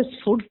ನ್ಯೂಟ್ರಿಷಿಯಸ್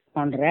ಫುಡ್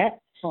ತಗೊಂಡ್ರೆ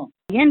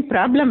ಏನು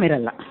ಪ್ರಾಬ್ಲಮ್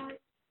ಇರಲ್ಲ,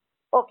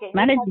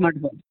 ಮ್ಯಾನೇಜ್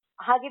ಮಾಡ್ಬೋದು.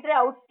 ಹಾಗಿದ್ರೆ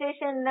ಔಟ್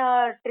ಸ್ಟೇಷನ್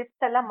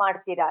ಟ್ರಿಪ್ಸ್ ಎಲ್ಲ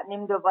ಮಾಡ್ತೀರಾ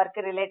ನಿಮ್ದು ವರ್ಕ್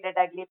ರಿಲೇಟೆಡ್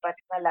ಆಗ್ಲಿ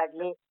ಪರ್ಸನಲ್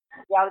ಆಗ್ಲಿ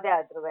ಯಾವುದೇ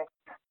ಆದ್ರೂ?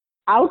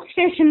 ಔಟ್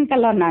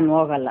ಸ್ಟೇಷನ್ಗೆಲ್ಲ ನಾನು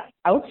ಹೋಗಲ್ಲ,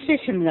 ಔಟ್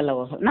ಸ್ಟೇಷನ್ಗೆಲ್ಲ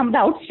ನಮ್ದು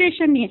ಔಟ್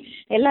ಸ್ಟೇಷನ್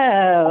ಎಲ್ಲ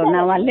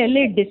ನಾವು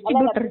ಅಲ್ಲೆಲ್ಲಿ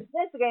ಡಿಸ್ಟ್ರಿಬ್ಯೂಟರ್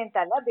ಬಿಸ್ನೆಸ್ಗೆ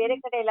ಅಂತಲ್ಲ, ಬೇರೆ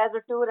ಕಡೆ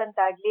ಎಲ್ಲಾದ್ರೂ ಟೂರ್ ಅಂತ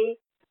ಆಗ್ಲಿ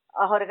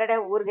ಹೊರಗಡೆ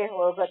ಊರಿಗೆ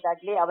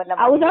ಹೋಗೋದಾಗ್ಲಿ ಅವೆಲ್ಲ?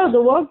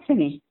 ಹೌದೌದು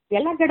ಹೋಗ್ತೀನಿ,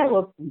 ಎಲ್ಲ ಕಡೆ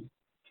ಹೋಗ್ತೀನಿ.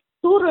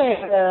 ಟೂರ್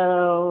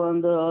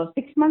ಒಂದು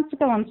 6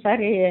 ಮಂತ್ಸ್ಗೆ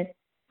ಒಂದ್ಸಾರಿ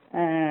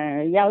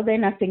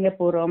ಯಾವುದೇನ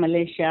ಸಿಂಗಪೂರು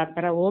ಮಲೇಷ್ಯಾ ಆ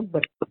ಥರ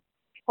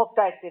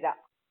ಹೋಗ್ತಾ ಇರ್ತೀರಾ?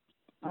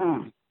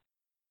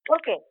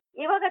 ಓಕೆ.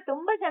 ಇವಾಗ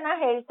ತುಂಬಾ ಜನ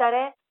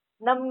ಹೇಳ್ತಾರೆ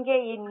ನಮ್ಗೆ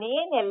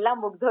ಇನ್ನೇನೆಲ್ಲ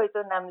ಮುಗ್ದೋಯ್ತು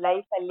ನಮ್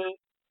ಲೈಫ್ ಅಲ್ಲಿ,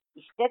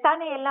 ಇಷ್ಟೇ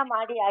ತಾನೇ ಎಲ್ಲ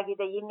ಮಾಡಿ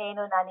ಆಗಿದೆ,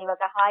 ಇನ್ನೇನು ನಾನು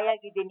ಇವಾಗ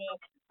ಹಾಯಾಗಿದ್ದೀನಿ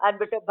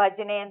ಅಂದ್ಬಿಟ್ಟು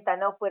ಭಜನೆ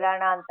ಅಂತಾನೋ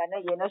ಪುರಾಣ ಅಂತಾನೋ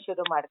ಏನೋ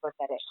ಶುರು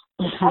ಮಾಡ್ಕೋತಾರೆ.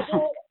 ಅದು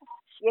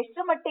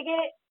ಎಷ್ಟು ಮಟ್ಟಿಗೆ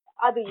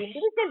ಅದು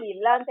ಇಂಡಿವಿಜುವಲ್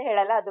ಇಲ್ಲ ಅಂತ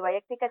ಹೇಳಲ್ಲ, ಅದು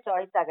ವೈಯಕ್ತಿಕ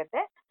ಚಾಯ್ಸ್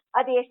ಆಗತ್ತೆ.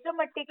 ಅದು ಎಷ್ಟು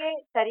ಮಟ್ಟಿಗೆ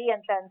ಸರಿ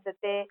ಅಂತ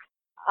ಅನ್ಸುತ್ತೆ?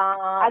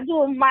 ಅದು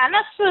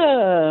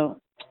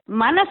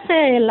ಮನಸ್ಸೇ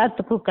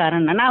ಎಲ್ಲದಕ್ಕೂ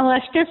ಕಾರಣ. ನಾವು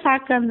ಅಷ್ಟೇ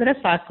ಸಾಕಂದ್ರೆ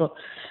ಸಾಕು.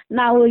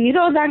 ನಾವು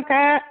ಇರೋದಂಕ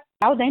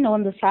ಯಾವುದೇನೋ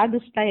ಒಂದು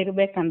ಸಾಧಿಸ್ತಾ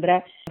ಇರ್ಬೇಕಂದ್ರೆ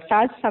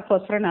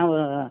ಸಾಧಿಸೋಕ್ಕೋಸ್ಕರ ನಾವು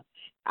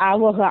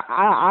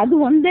ಅದು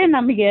ಒಂದೇ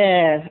ನಮಗೆ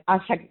ಆ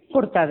ಶಕ್ತಿ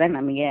ಕೊಡ್ತದೆ,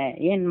 ನಮಗೆ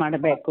ಏನು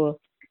ಮಾಡಬೇಕು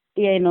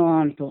ಏನು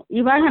ಅಂತ.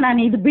 ಇವಾಗ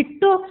ನಾನು ಇದು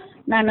ಬಿಟ್ಟು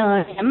ನಾನು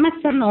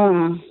MS ಅನ್ನೋ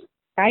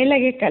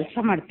ಕಾಯಿಲೆಗೆ ಕೆಲಸ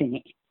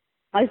ಮಾಡ್ತೀನಿ,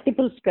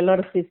 ಮಲ್ಟಿಪಲ್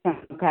ಸ್ಕ್ಲೆರೋಸಿಸ್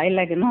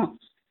ಕಾಯಿಲೆಗೂ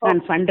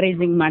ನಾನು ಫಂಡ್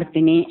ರೈಸಿಂಗ್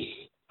ಮಾಡ್ತೀನಿ,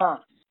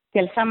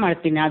 ಕೆಲಸ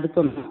ಮಾಡ್ತೀನಿ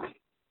ಅದಕ್ಕೂ.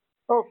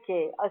 ಓಕೆ.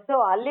 ಸೊ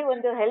ಅಲ್ಲಿ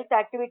ಒಂದು ಹೆಲ್ತ್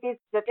ಆಕ್ಟಿವಿಟೀಸ್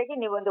ಜೊತೆಗೆ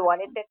ನೀವು ಒಂದು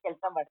ವಾಲಂಟಿಯರ್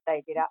ಕೆಲಸ ಮಾಡ್ತಾ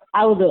ಇದ್ದೀರಾ?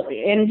 ಹೌದು,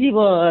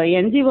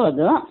 NGO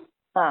ಅದು.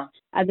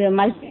 ಅದು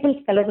ಮಲ್ಟಿಪಲ್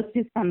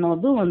ಸ್ಕ್ಲೆರೋಸಿಸ್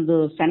ಅನ್ನೋದು ಒಂದು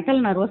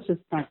central nervous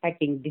system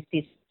attacking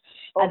disease.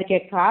 ಅದಕ್ಕೆ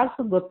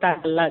ಕಾಸು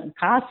ಗೊತ್ತಾಗಲ್ಲ,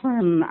 ಕಾಸು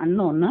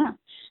ಅನ್ನೋನು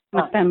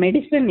ಮತ್ತೆ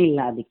ಮೆಡಿಸಿನ್ ಇಲ್ಲ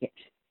ಅದಕ್ಕೆ.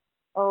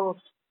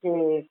 ಓಕೆ,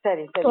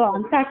 ಸರಿ ಸರಿ. ಸೊ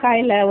ಅಂತ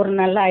ಕಾಯಿಲೆ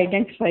ಅವ್ರನ್ನೆಲ್ಲ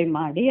ಐಡೆಂಟಿಫೈ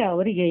ಮಾಡಿ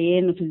ಅವರಿಗೆ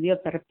ಏನು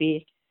ಫಿಸಿಯೋಥೆರಪಿ,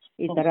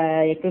 ಈ ಥರ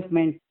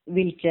ಎಕ್ವಿಪ್ಮೆಂಟ್,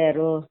 ವೀಲ್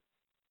ಚೇರು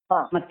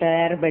ಮತ್ತೆ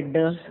ಏರ್ ಬೆಡ್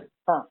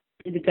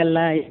ಇದಕ್ಕೆಲ್ಲ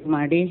ಇದು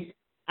ಮಾಡಿ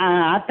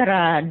ಆ ಥರ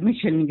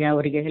ಅಡ್ಮಿಷನ್ಗೆ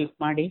ಅವರಿಗೆ ಹೆಲ್ಪ್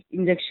ಮಾಡಿ,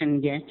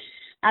 ಇಂಜೆಕ್ಷನ್ಗೆ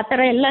ಆ ಥರ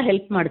ಎಲ್ಲ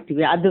ಹೆಲ್ಪ್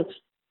ಮಾಡ್ತೀವಿ. ಅದು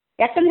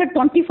ಯಾಕಂದರೆ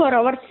 24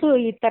 hours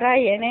ಈ ಥರ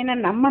ಏನೇನೋ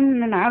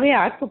ನಮ್ಮನ್ನು ನಾವೇ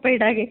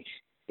ಆಕ್ಯುಪೈಡ್ ಆಗಿ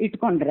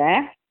ಇಟ್ಕೊಂಡ್ರೆ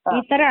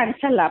ಈ ಥರ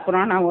ಅನ್ಸಲ್ಲ.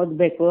 ಪುರಾಣ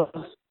ಓದಬೇಕು,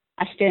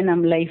 ಅಷ್ಟೇ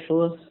ನಮ್ಮ ಲೈಫು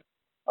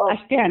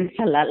ಅಷ್ಟೇ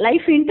ಅನ್ಸಲ್ಲ.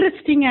 ಲೈಫ್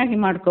ಇಂಟ್ರೆಸ್ಟಿಂಗ್ ಆಗಿ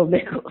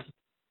ಮಾಡ್ಕೋಬೇಕು.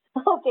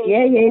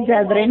 ಏಜ್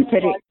ಆದ್ರೇನು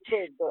ಸರಿ.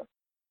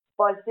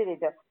 ಪಾಸಿಟಿವ್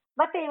ಇದು.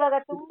 ಮತ್ತೆ ಇವಾಗ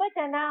ತುಂಬಾ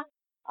ಜನ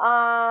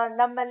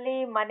ನಮ್ಮಲ್ಲಿ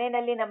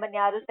ಮನೆಯಲ್ಲಿ ನಮ್ಮನ್ನ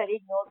ಯಾರು ಸರಿ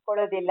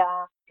ನೋಡ್ಕೊಳ್ಳೋದಿಲ್ಲ,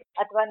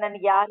 ಅಥವಾ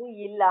ನನ್ಗೆ ಯಾರು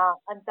ಇಲ್ಲ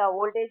ಅಂತ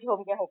ಓಲ್ಡ್ ಏಜ್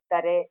ಹೋಮ್ಗೆ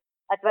ಹೋಗ್ತಾರೆ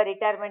ಅಥವಾ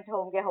ರಿಟೈರ್ಮೆಂಟ್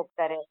ಹೋಮ್ಗೆ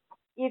ಹೋಗ್ತಾರೆ.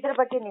 ಇದ್ರ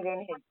ಬಗ್ಗೆ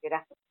ನೀವೇನ್ ಹೇಳ್ತೀರಾ?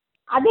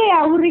 ಅದೇ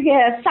ಅವರಿಗೆ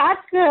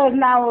ಸಾಕು,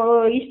 ನಾವು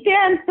ಇಷ್ಟೇ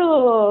ಅಂತೂ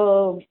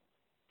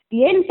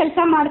ಏನ್ ಕೆಲಸ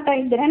ಮಾಡ್ತಾ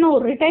ಇದ್ರೇನು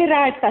ರಿಟೈರ್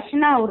ಆದ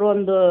ತಕ್ಷಣ ಅವರು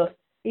ಒಂದು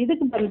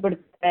ಇದಕ್ಕೆ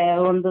ಬಂದ್ಬಿಡ್ತಾರೆ,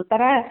 ಒಂದು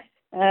ತರ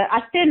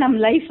ಅಷ್ಟೇ ನಮ್ಮ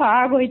ಲೈಫ್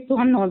ಆಗೋಯ್ತು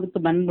ಅನ್ನೋದಕ್ಕೆ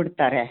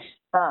ಬಂದ್ಬಿಡ್ತಾರೆ.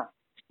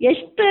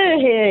 ಎಷ್ಟು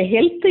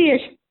ಹೆಲ್ತ್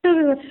ಎಷ್ಟು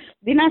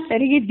ದಿನ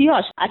ಸರಿಗಿದೆಯೋ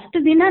ಅಷ್ಟು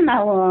ದಿನ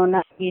ನಾವು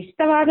ನಮ್ಗೆ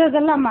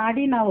ಇಷ್ಟವಾದದೆಲ್ಲ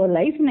ಮಾಡಿ ನಾವು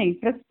ಲೈಫ್ನ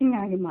ಇಂಟ್ರೆಸ್ಟಿಂಗ್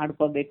ಆಗಿ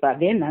ಮಾಡ್ಕೋಬೇಕು.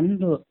 ಅದೇ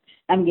ನಂದು.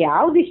 ನಮ್ಗೆ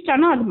ಯಾವ್ದು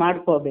ಇಷ್ಟನೋ ಅದು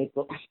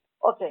ಮಾಡ್ಕೋಬೇಕು.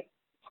 ಓಕೆ,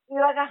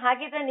 ಇವಾಗ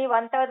ಹಾಗಿದ್ರೆ ನೀವು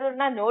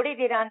ಅಂತವ್ರನ್ನ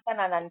ನೋಡಿದೀರಾ ಅಂತ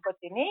ನಾನು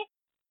ಅನ್ಕೋತೀನಿ.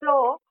 ಸೊ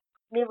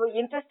ನೀವು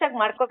ಇಂಟ್ರೆಸ್ಟ್ ಆಗಿ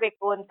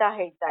ಮಾಡ್ಕೋಬೇಕು ಅಂತ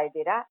ಹೇಳ್ತಾ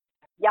ಇದ್ದೀರಾ.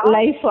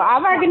 ಲೈಫ್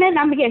ಆವಾಗನೇ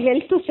ನಮ್ಗೆ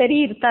ಹೆಲ್ತ್ ಸರಿ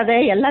ಇರ್ತದೆ,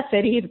 ಎಲ್ಲ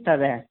ಸರಿ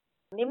ಇರ್ತದೆ.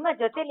 ನಿಮ್ಮ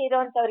ಜೊತೆಲಿ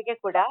ಇರೋಂತವ್ರಿಗೆ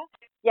ಕೂಡ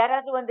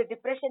ಯಾರಾದ್ರೂ ಒಂದು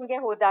ಡಿಪ್ರೆಷನ್ಗೆ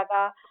ಹೋದಾಗ,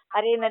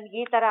 ಅರೆ ನನ್ಗೆ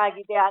ಈ ತರ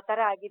ಆಗಿದೆ ಆ ತರ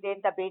ಆಗಿದೆ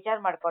ಅಂತ ಬೇಜಾರ್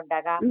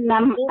ಮಾಡ್ಕೊಂಡಾಗ,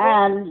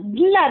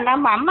 ಇಲ್ಲ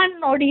ನಮ್ಮ ಅಮ್ಮನ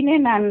ನೋಡಿನೇ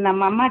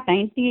ನಮ್ಮ ಅಮ್ಮ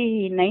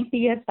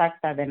 90 ಇಯರ್ಸ್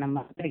ಆಗ್ತದೆ ನಮ್ಮ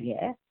ಮಕ್ಕಳಿಗೆ.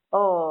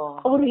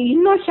 ಅವರು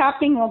ಇನ್ನೂ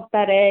ಶಾಪಿಂಗ್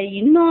ಹೋಗ್ತಾರೆ,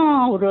 ಇನ್ನೂ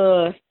ಅವರು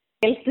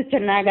ಹೆಲ್ತ್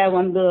ಚೆನ್ನಾಗ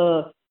ಒಂದು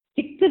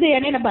ಚಿಕ್ಕದು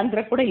ಏನೇನೋ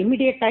ಬಂದ್ರೆ ಕೂಡ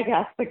ಇಮಿಡಿಯೇಟ್ ಆಗಿ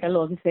ಹಾಸ್ಪಿಟಲ್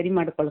ಹೋಗಿ ಸರಿ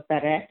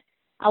ಮಾಡ್ಕೊಳ್ತಾರೆ.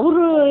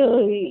 ಅವರು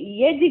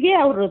ಏಜಿಗೆ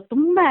ಅವರು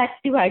ತುಂಬಾ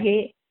ಆಕ್ಟಿವ್ ಆಗಿ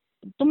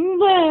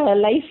ತುಂಬಾ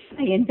ಲೈಫ್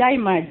ಎಂಜಾಯ್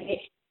ಮಾಡಿ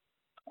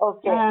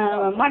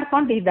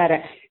ಮಾಡ್ಕೊಂಡಿದ್ದಾರೆ.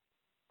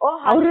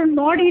 ಅವ್ರನ್ನ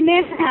ನೋಡಿನೇ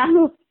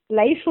ನಾನು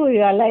ಲೈಫ್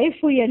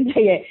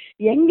ಎಂಜಾಯ್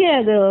ಹೆಂಗೆ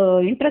ಅದು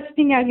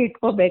ಇಂಟ್ರೆಸ್ಟಿಂಗ್ ಆಗಿ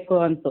ಇಟ್ಕೋಬೇಕು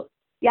ಅಂತ.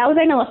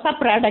 ಯಾವುದೇನೋ ಹೊಸ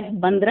ಪ್ರಾಡಕ್ಟ್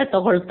ಬಂದ್ರೆ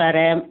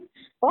ತಗೊಳ್ತಾರೆ.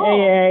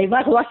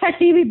 ಇವಾಗ ಹೊಸ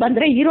ಟಿವಿ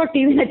ಬಂದ್ರೆ ಇರೋ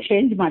ಟಿವಿನ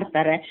ಚೇಂಜ್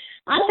ಮಾಡ್ತಾರೆ.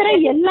 ಆ ಥರ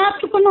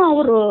ಎಲ್ಲದಕ್ಕೂ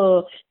ಅವರು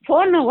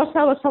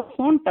ಹೊಸ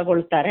ಫೋನ್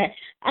ತಗೊಳ್ತಾರೆ.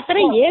 ಆ ಥರ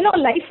ಏನೋ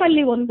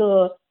ಲೈಫಲ್ಲಿ ಒಂದು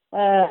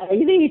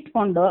ಇದು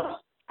ಇಟ್ಕೊಂಡು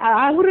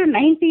ಅವರು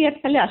 90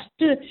 ಇಯರ್ಸ್ ಅಲ್ಲಿ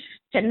ಅಷ್ಟು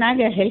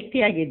ಚೆನ್ನಾಗಿ ಹೆಲ್ತಿ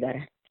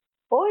ಆಗಿದ್ದಾರೆ.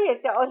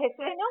 ಅವ್ರ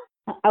ಹೆಸರೇನು?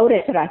 ಅವ್ರ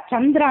ಹೆಸರ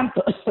ಚಂದ್ರ ಅಂತ.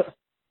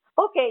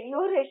 ಓಕೆ,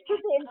 ಇವ್ರು ಎಷ್ಟು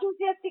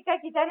ಎಂಥೂಸಿಯಾಸ್ಟಿಕ್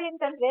ಆಗಿದ್ದಾರೆ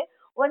ಅಂತಂದ್ರೆ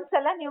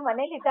ಒಂದ್ಸಲ ನೀವು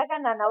ಮನೇಲಿ ಇದ್ದಾಗ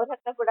ನಾನು ಅವ್ರ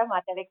ಹತ್ರ ಕೂಡ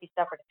ಮಾತಾಡಕ್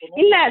ಇಷ್ಟಪಡ್ತೀನಿ.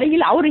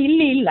 ಇಲ್ಲ ಅವ್ರು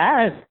ಇಲ್ಲಿ ಇಲ್ಲ,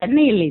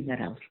 ಚೆನ್ನೈಯಲ್ಲಿ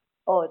ಇದ್ದಾರೆ ಅವರು.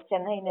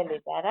 ಚೆನ್ನೈನಲ್ಲಿ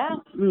ಇದ್ದಾರಾ?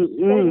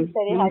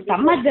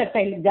 ತಮ್ಮ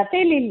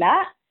ಜೊತೆಲಿ ಇಲ್ಲ,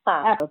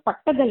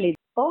 ಪಕ್ಕದಲ್ಲಿ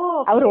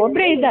ಅವ್ರು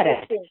ಒಬ್ರೇ ಇದ್ದಾರೆ.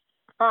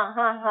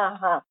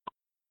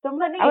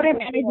 ತುಂಬಾನೇ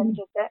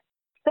ಅನ್ಸುತ್ತೆ.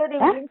 ಸೊ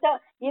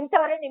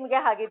ಇಂಥವರೇ ನಿಮ್ಗೆ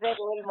ಹಾಗಿದ್ರೆ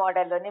ರೋಲ್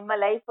ಮಾಡೆಲ್. ನಿಮ್ಮ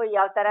ಲೈಫ್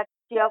ಯಾವ ತರ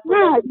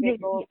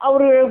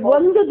ಅವ್ರು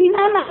ಒಂದು ದಿನ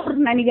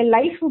ನನಗೆ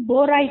ಲೈಫ್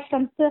ಬೋರ್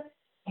ಆಯ್ತಂತ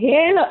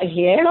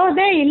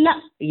ಹೇಳೋದೇ ಇಲ್ಲ,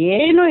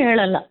 ಏನು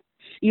ಹೇಳಲ್ಲ.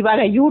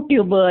 ಇವಾಗ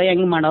ಯೂಟ್ಯೂಬ್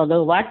ಹೆಂಗ್ ಮಾಡೋದು,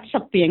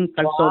 ವಾಟ್ಸಪ್ ಹೆಂಗ್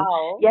ಕಳ್ಸೋದು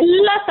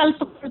ಎಲ್ಲ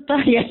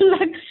ಕಲ್ತ್ಕೊಳ್ತಾರೆ. ಎಲ್ಲ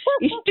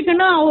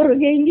ಇಷ್ಟಕ್ಕೂ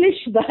ಅವ್ರಿಗೆ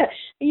ಇಂಗ್ಲಿಷ್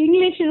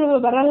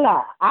ಬರಲ್ಲ,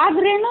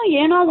 ಆದ್ರೇನು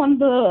ಏನೋ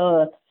ಒಂದು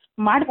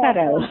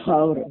ಮಾಡ್ತಾರೆ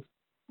ಅವರು.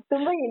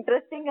 ತುಂಬಾ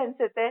ಇಂಟ್ರೆಸ್ಟಿಂಗ್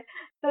ಅನ್ಸುತ್ತೆ.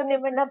 ಸೊ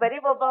ನಿಮ್ಮನ್ನ ಬರೀ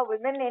ಒಬ್ಬ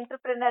ವುಮೆನ್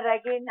ಎಂಟರ್ಪ್ರಿನರ್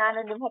ಆಗಿ ನಾನು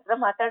ನಿಮ್ ಹತ್ರ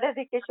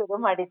ಮಾತಾಡೋದಕ್ಕೆ ಶುರು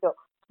ಮಾಡಿದ್ದು.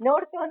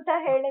 ನೋಡ್ತು ಅಂತ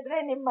ಹೇಳಿದ್ರೆ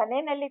ನಿಮ್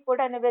ಮನೆಯಲ್ಲಿ ಕೂಡ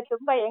ನೀವೇ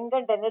ತುಂಬಾ ಯಂಗ್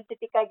ಅಂಡ್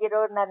ಎನರ್ಜೆಟಿಕ್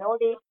ಆಗಿರೋರ್ನ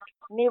ನೋಡಿ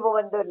ನೀವು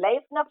ಒಂದು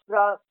ಲೈಫ್ ನ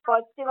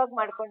ಪಾಸಿಟಿವ್ ಆಗಿ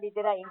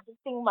ಮಾಡ್ಕೊಂಡಿದ್ದೀರಾ,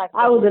 ಇಂಟ್ರೆಸ್ಟಿಂಗ್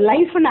ಹೌದು,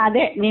 ಲೈಫ್ ನ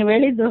ಅದೇ ನೀವ್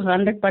ಹೇಳಿದ್ದು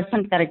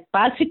 100% ಕರೆಕ್ಟ್.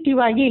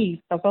 ಪಾಸಿಟಿವ್ ಆಗಿ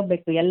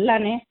ತಗೋಬೇಕು,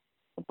 ಎಲ್ಲಾನೇ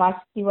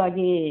ಪಾಸಿಟಿವ್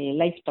ಆಗಿ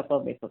ಲೈಫ್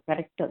ತಗೋಬೇಕು.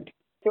 ಕರೆಕ್ಟ್.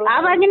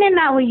 ಆವಾಗಿನೇ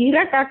ನಾವು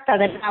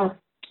ಇರಕ್ಕಾಗ್ತದೆ. ನಾವು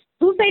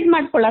ಸೂಸೈಡ್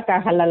ಮಾಡ್ಕೊಳಕ್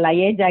ಆಗಲ್ಲ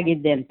ಏಜ್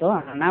ಆಗಿದ್ದೆ ಅಂತೂ.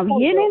 ನಾವು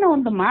ಏನೇನೋ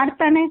ಒಂದು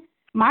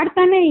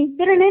ಮಾಡ್ತಾನೆ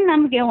ಇದ್ರೇನೆ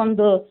ನಮ್ಗೆ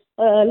ಒಂದು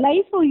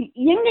ಲೈಫ್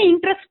ಹೆಂಗೆ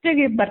ಇಂಟ್ರೆಸ್ಟ್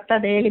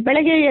ಬರ್ತದೆ ಹೇಳಿ.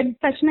 ಬೆಳಗ್ಗೆ ಎದ್ದ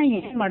ತಕ್ಷಣ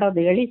ಏನ್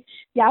ಮಾಡೋದು ಹೇಳಿ,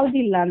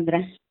 ಯಾವ್ದಿಲ್ಲ ಅಂದ್ರೆ.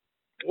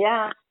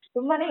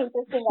 ತುಂಬಾನೇ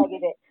ಇಂಟ್ರೆಸ್ಟಿಂಗ್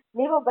ಆಗಿದೆ.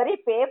 ನೀವು ಬರೀ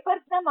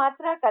ಪೇಪರ್ಸ್ ನ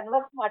ಮಾತ್ರ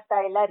ಕನ್ವರ್ಟ್ ಮಾಡ್ತಾ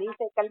ಇಲ್ಲ,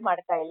 ರೀಸೈಕಲ್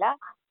ಮಾಡ್ತಾ ಇಲ್ಲ,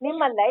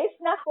 ನಿಮ್ಮ ಲೈಫ್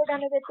ನ ಕೂಡ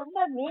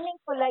ತುಂಬಾ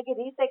ಮೀನಿಂಗ್ಫುಲ್ ಆಗಿ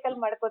ರೀಸೈಕಲ್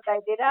ಮಾಡ್ಕೋತಾ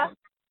ಇದ್ದೀರಾ.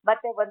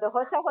 ಮತ್ತೆ ಒಂದು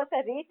ಹೊಸ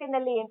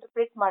ರೀತಿನಲ್ಲಿ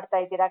ಇಂಟರ್ಪ್ರಿಟ್ ಮಾಡ್ತಾ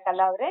ಇದ್ದೀರಾ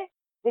ಕಲಾ ಅವ್ರೆ.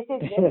 This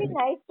is very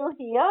nice to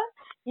here.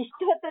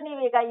 ಇಷ್ಟು ಹೊತ್ತು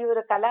ನೀವೀಗ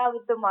ಇವರು ಕಲಾ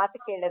ಅವ್ರದ್ದು ಮಾತು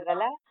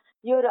ಕೇಳಿದ್ರಲ್ಲ,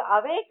 ಇವರು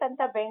ಅವೇಕ್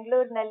ಅಂತ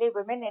ಬೆಂಗಳೂರಿನಲ್ಲಿ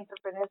ವುಮೆನ್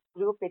ಎಂಟರ್ಪ್ರಿನರ್ಸ್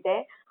ಗ್ರೂಪ್ ಇದೆ.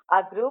 ಆ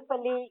ಗ್ರೂಪ್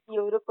ಅಲ್ಲಿ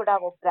ಇವರು ಕೂಡ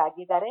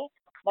ಒಬ್ರಾಗಿದ್ದಾರೆ.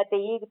 ಮತ್ತೆ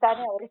ಈಗ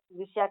ತಾನೇ ಅವ್ರ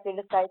ವಿಷಯ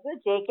ತಿಳಿಸ್ತಾ ಇದ್ರು,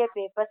 JK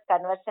ಪೇಪರ್ಸ್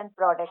ಕನ್ವರ್ಷನ್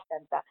ಪ್ರಾಡಕ್ಟ್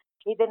ಅಂತ.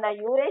 ಇದನ್ನ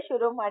ಇವರೇ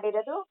ಶುರು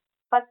ಮಾಡಿರೋದು.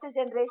 ಫಸ್ಟ್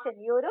ಜನರೇಷನ್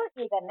ಇವರು,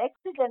 ಈಗ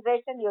ನೆಕ್ಸ್ಟ್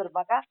ಜನರೇಷನ್ ಇವ್ರ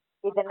ಮಗ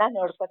ಇದನ್ನ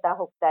ನೋಡ್ಕೊತಾ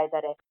ಹೋಗ್ತಾ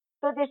ಇದ್ದಾರೆ.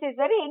 So this is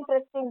very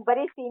interesting.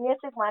 ಬರೀ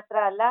ಸೀನಿಯರ್ಸ್ ಮಾತ್ರ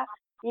ಅಲ್ಲ,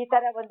 ಈ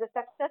ತರ ಒಂದು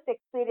ಸಕ್ಸಸ್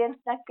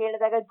ಎಕ್ಸ್ಪೀರಿಯನ್ಸ್ ನ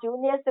ಕೇಳಿದಾಗ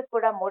ಜೂನಿಯರ್ಸ್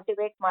ಕೂಡ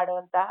ಮೋಟಿವೇಟ್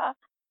ಮಾಡುವಂತಹ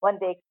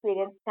ಒಂದು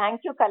ಎಕ್ಸ್ಪೀರಿಯನ್ಸ್.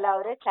 ಥ್ಯಾಂಕ್ ಯು ಕಲಾ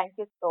ಅವರೇ, thank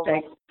you so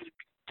much.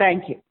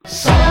 Thank you.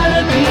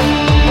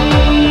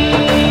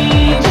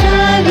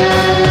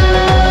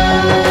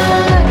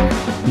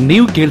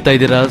 ನೀವು ಕೇಳ್ತಾ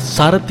ಇದ್ದೀರಾ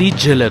ಸಾರಥಿ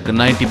ಝಲಕ್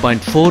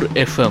 90.4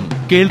 FM.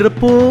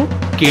 ಕೇಳ್ರಪ್ಪೋ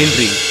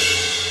ಕೇಳ್ರಿ.